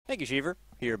Thank you, Sheever.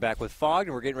 Here back with Fog,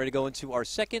 and we're getting ready to go into our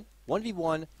second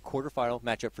 1v1 quarterfinal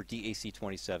matchup for DAC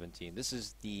 2017. This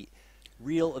is the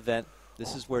real event.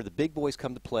 This is where the big boys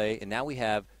come to play, and now we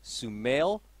have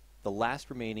SumaiL, the last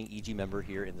remaining EG member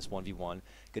here in this 1v1, going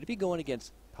to be going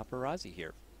against Paparazzi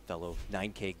here, fellow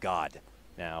 9K god.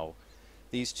 Now,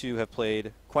 these two have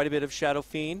played quite a bit of Shadow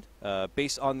Fiend.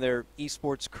 Based on their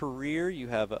esports career, you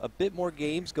have a bit more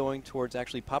games going towards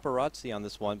actually Paparazzi on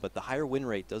this one, but the higher win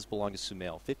rate does belong to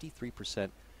SumaiL.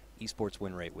 53% esports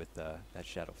win rate with that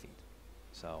Shadow Fiend.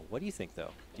 So what do you think,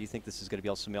 though? Do you think this is going to be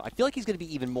all SumaiL? I feel like he's going to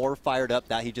be even more fired up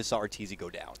now he just saw Arteezy go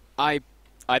down. I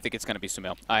think it's going to be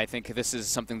SumaiL. I think this is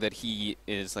something that he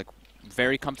is like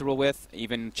very comfortable with,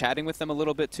 even chatting with them a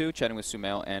little bit too, chatting with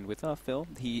SumaiL and with Phil.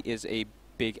 He is a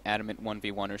big adamant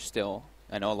 1v1er still.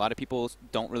 I know a lot of people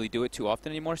don't really do it too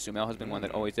often anymore. SumaiL has been one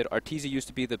that always did. Arteezy used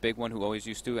to be the big one who always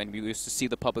used to, and we used to see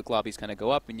the public lobbies kind of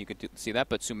go up, and you could see that.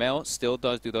 But SumaiL still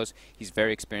does do those. He's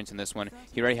very experienced in this one.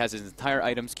 He already has his entire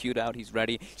items queued out. He's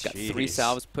ready. He's got 3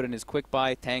 salves put in his quick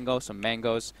buy, tango, some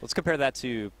mangoes. Let's compare that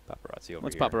to Paparazzi over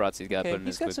What's here. Paparazzi's got put in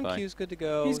his quick buy? He's got some queues good to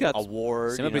go. He's got a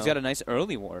ward. He's got a nice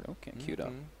early ward. Okay, queued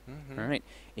up. All right,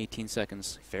 18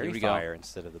 seconds. Fairy fire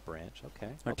instead of the branch.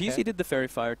 Okay. Arteezy did the fairy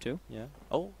fire too. Yeah.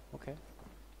 Oh, okay.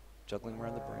 Juggling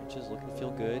around the branches, looking to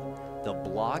feel good. The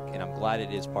block, and I'm glad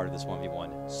it is part of this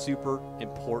 1v1. Super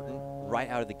important. Right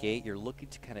out of the gate, you're looking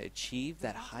to kind of achieve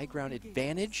that high ground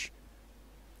advantage.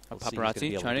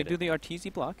 Paparazzi trying to do the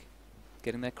Arteezy block.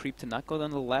 Getting that creep to not go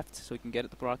down the left so he can get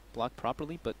at the block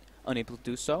properly, but unable to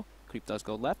do so. Creep does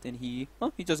go left, and he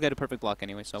does get a perfect block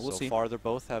anyway, so we'll see. So far, they're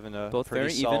both having a pretty very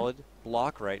solid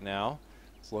block right now.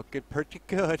 It's looking pretty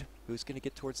good. Who's going to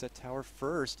get towards that tower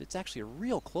first? It's actually a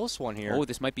real close one here. Oh,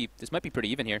 this might be pretty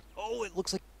even here. Oh, it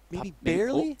looks like maybe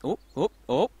barely.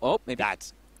 Maybe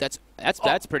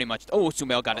that's pretty much. Oh,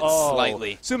 SumaiL got it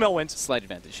slightly. SumaiL wins. Slight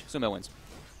advantage. SumaiL wins.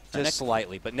 Just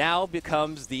slightly, but now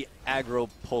becomes the aggro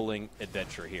pulling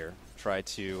adventure here. Try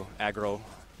to aggro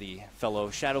the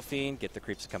fellow Shadow Fiend, get the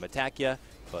creeps to come attack you,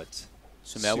 but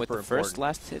SumaiL with the first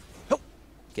last hit.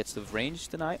 Gets the range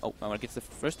deny. Oh, gets the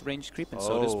first range creep, and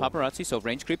so does Paparazzi. So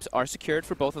range creeps are secured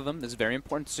for both of them. This is very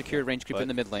important to secure range creep in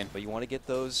the mid lane. But you want to get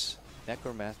those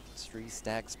Necromastery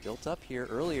stacks built up here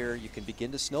earlier. You can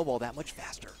begin to snowball that much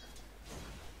faster.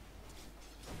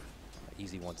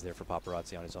 Easy ones there for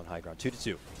Paparazzi on his own high ground.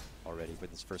 2-2 already with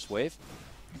his first wave.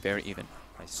 Very even.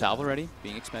 Nice salve already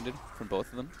being expended from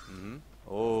both of them.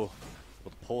 Oh,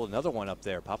 we'll pull another one up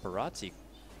there. Paparazzi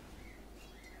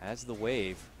has the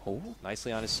wave. Oh,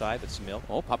 nicely on his side, but SumaiL.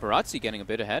 Oh, Paparazzi getting a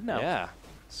bit ahead now. Yeah.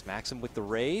 Smacks him with the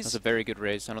raise. That's a very good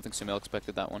raise. I don't think SumaiL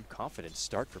expected that one. Confident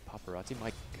start for Paparazzi.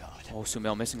 My God. Oh,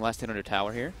 SumaiL missing last hit under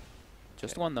tower here.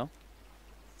 Just one, though.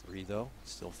 3, though.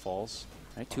 Still falls.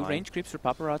 All right, 2 range creeps for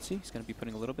Paparazzi. He's going to be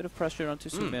putting a little bit of pressure onto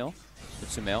SumaiL. But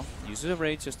SumaiL uses a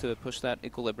raise just to push that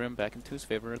equilibrium back into his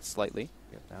favor slightly.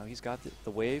 Yep, now he's got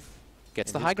the wave.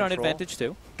 Gets the high ground advantage,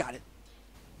 too. Got it.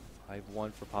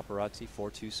 5-1 for Paparazzi,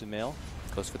 4-2 SumaiL.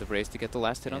 Goes for the raise to get the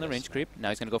last hit on the range creep. Now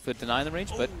he's going to go for the deny on the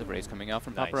range, but the raise coming out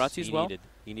from Paparazzi as well.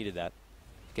 He needed that.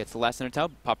 Gets the last hit on tower.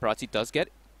 Paparazzi does get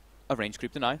a range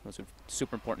creep deny. Those are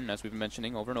super important, as we've been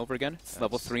mentioning over and over again. It's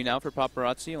level 3 now for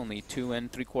Paparazzi, only 2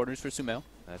 3/4 for SumaiL.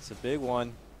 That's a big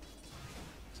one.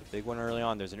 It's a big one early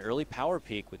on. There's an early power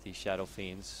peak with these Shadow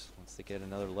Fiends. Once they get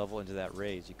another level into that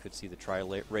raise, you could see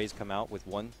the raise come out with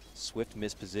one swift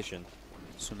misposition.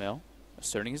 SumaiL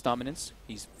asserting his dominance.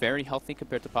 He's very healthy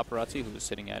compared to Paparazzi, who is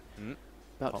sitting at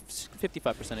about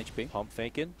 55% HP. Pump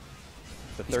faking.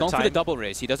 He's going for the double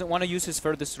raise. He doesn't want to use his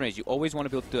furthest range. You always want to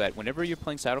be able to do that. Whenever you're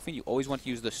playing Shadow Fiend, you always want to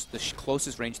use the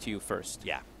closest range to you first.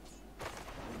 Yeah.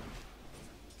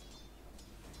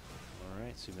 All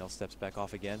right, SumaiL steps back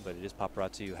off again, but it is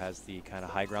Paparazzi who has the kind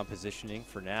of high ground positioning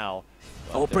for now.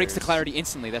 Oh, it breaks the clarity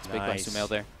instantly. That's big by SumaiL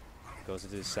there. Goes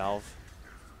into his salve.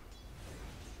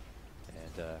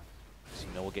 And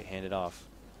SumaiL will get handed off.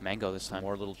 Mango this time.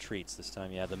 More little treats this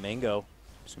time. Yeah, the mango.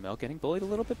 SumaiL getting bullied a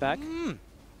little bit back.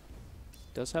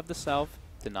 Does have the salve.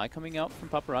 Deny coming out from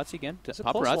Paparazzi again.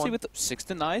 Paparazzi with 6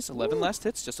 denies, 11 last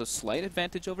hits. Just a slight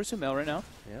advantage over SumaiL right now.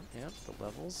 Yep. The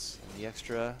levels and the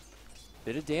extra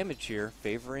bit of damage here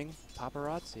favoring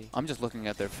Paparazzi. I'm just looking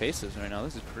at their faces right now.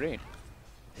 This is great.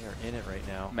 They are in it right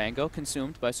now. Mango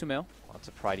consumed by SumaiL. Lots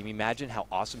of pride. I mean, imagine how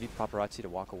awesome it'd be for Paparazzi to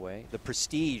walk away. The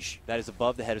prestige that is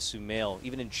above the head of SumaiL,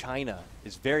 even in China,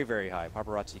 is very, very high.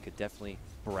 Paparazzi could definitely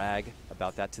brag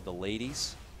about that to the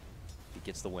ladies if he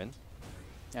gets the win.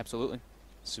 Absolutely.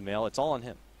 SumaiL, it's all on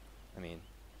him. I mean,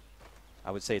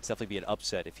 I would say it's definitely be an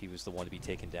upset if he was the one to be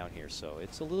taken down here. So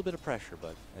it's a little bit of pressure,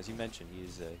 but as you mentioned, he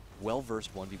is a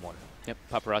well-versed 1v1. Yep,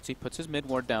 Paparazzi puts his mid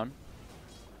ward down.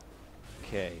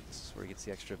 Okay, this is where he gets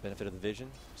the extra benefit of the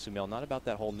vision. SumaiL, not about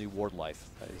that whole new ward life.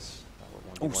 That is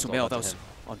not what 1v1's all SumaiL, about that to was him.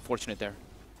 unfortunate there.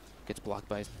 Gets blocked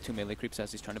by 2 melee creeps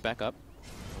as he's trying to back up.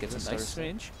 Gets a nice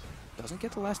range. Doesn't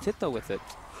get the last hit, though, with it.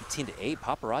 18 to 8.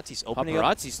 Paparazzi's opening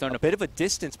Paparazzi's up starting a bit of a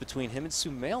distance between him and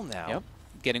SumaiL now. Yep.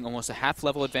 Getting almost a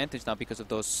half-level advantage now because of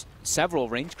those several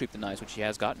range creep denies, which he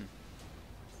has gotten.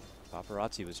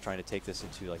 Paparazzi was trying to take this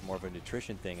into like more of a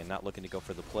nutrition thing and not looking to go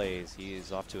for the plays. He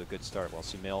is off to a good start, while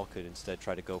SumaiL could instead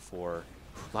try to go for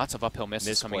lots of uphill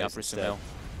misses coming up for SumaiL.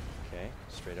 Okay,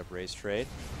 straight up raise trade.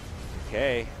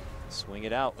 Okay, swing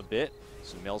it out a bit.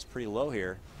 SumaiL's pretty low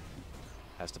here.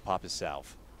 Has to pop his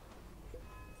salve.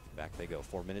 Back they go.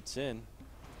 4 minutes in.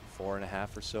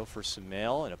 4.5 or so for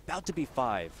SumaiL, and about to be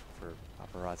 5 for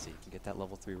Paparazzi. Can get that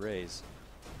level 3 raise.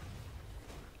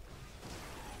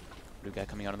 Blue guy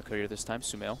coming out on the courier this time.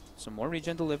 SumaiL. Some more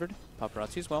regen delivered.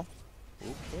 Paparazzi as well.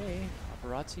 Okay,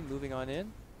 Paparazzi moving on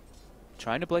in.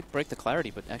 Trying to break the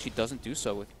clarity, but actually doesn't do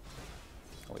so with...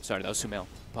 Oh wait, sorry, that was SumaiL.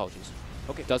 Apologies.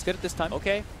 Okay, does get it this time.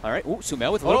 Okay. All right. Ooh,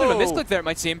 SumaiL with a little bit of a misclick there, it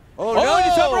might seem. Oh, no!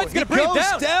 And Paparazzi's he going to bring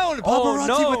it down! Paparazzi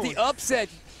no. with the upset.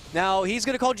 Now, he's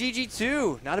going to call GG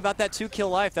too. Not about that 2-kill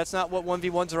life. That's not what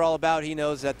 1v1s are all about. He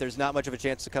knows that there's not much of a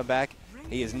chance to come back.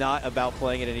 He is not about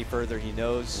playing it any further. He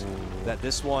knows that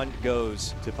this one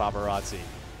goes to Paparazzi.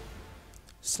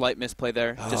 Slight misplay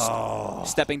there. Just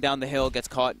stepping down the hill, gets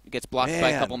caught, gets blocked by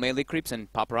a couple melee creeps,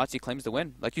 and Paparazzi claims the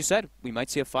win. Like you said, we might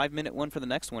see a 5-minute one for the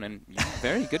next one, and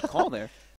very good call there.